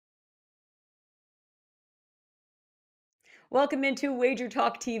Welcome into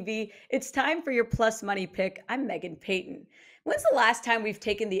WagerTalk TV. It's time for your plus money pick. I'm Meghan Payton. When's the last time we've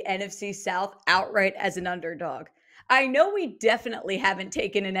taken the NFC South outright as an underdog? I know we definitely haven't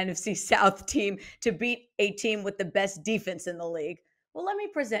taken an NFC South team to beat a team with the best defense in the league. Well, let me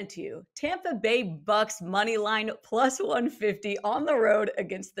present to you Tampa Bay Bucks money line plus 150 on the road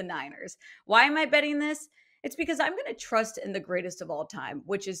against the Niners. Why am I betting this? It's because I'm going to trust in the greatest of all time,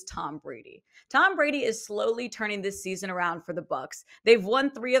 which is Tom Brady. Tom Brady is slowly turning this season around for the Bucks. They've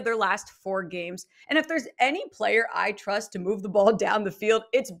won 3 of their last 4 games, and if there's any player I trust to move the ball down the field,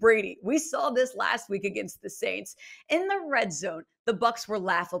 it's Brady. We saw this last week against the Saints. In the red zone, the Bucks were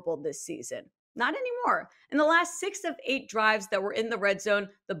laughable this season. Not anymore. In the last 6 of 8 drives that were in the red zone,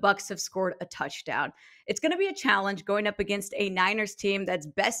 the Bucks have scored a touchdown. It's going to be a challenge going up against a Niners team that's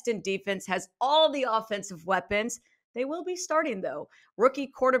best in defense, has all the offensive weapons. They will be starting, though. Rookie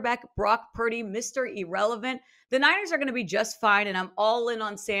quarterback Brock Purdy, Mr. Irrelevant. The Niners are going to be just fine, and I'm all in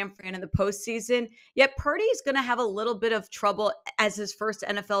on San Fran in the postseason. Yet Purdy is going to have a little bit of trouble as his first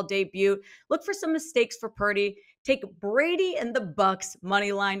NFL debut. Look for some mistakes for Purdy. Take Brady and the Bucks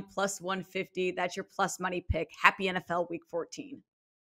money line plus 150. That's your plus money pick. Happy NFL Week 14.